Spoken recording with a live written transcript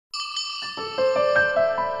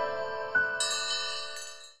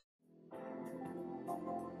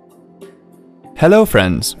Hello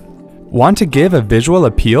friends! Want to give a visual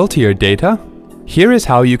appeal to your data? Here is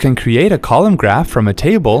how you can create a column graph from a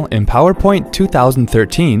table in PowerPoint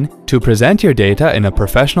 2013 to present your data in a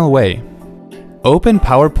professional way. Open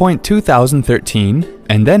PowerPoint 2013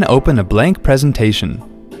 and then open a blank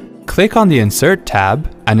presentation. Click on the Insert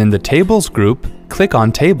tab and in the Tables group, click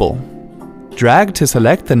on Table. Drag to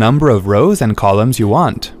select the number of rows and columns you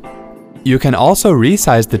want. You can also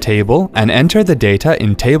resize the table and enter the data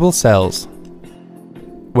in table cells.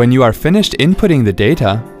 When you are finished inputting the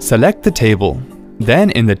data, select the table.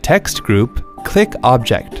 Then in the Text group, click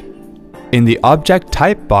Object. In the Object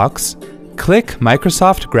Type box, click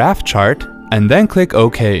Microsoft Graph Chart and then click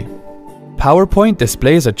OK. PowerPoint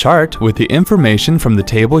displays a chart with the information from the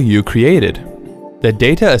table you created. The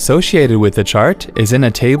data associated with the chart is in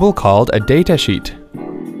a table called a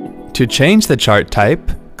datasheet. To change the chart type,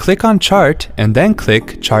 click on Chart and then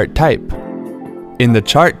click Chart Type. In the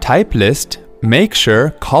Chart Type list, make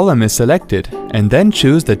sure Column is selected and then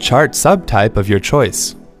choose the chart subtype of your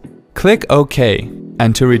choice. Click OK,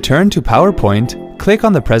 and to return to PowerPoint, click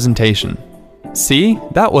on the presentation. See,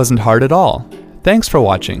 that wasn't hard at all. Thanks for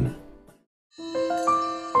watching.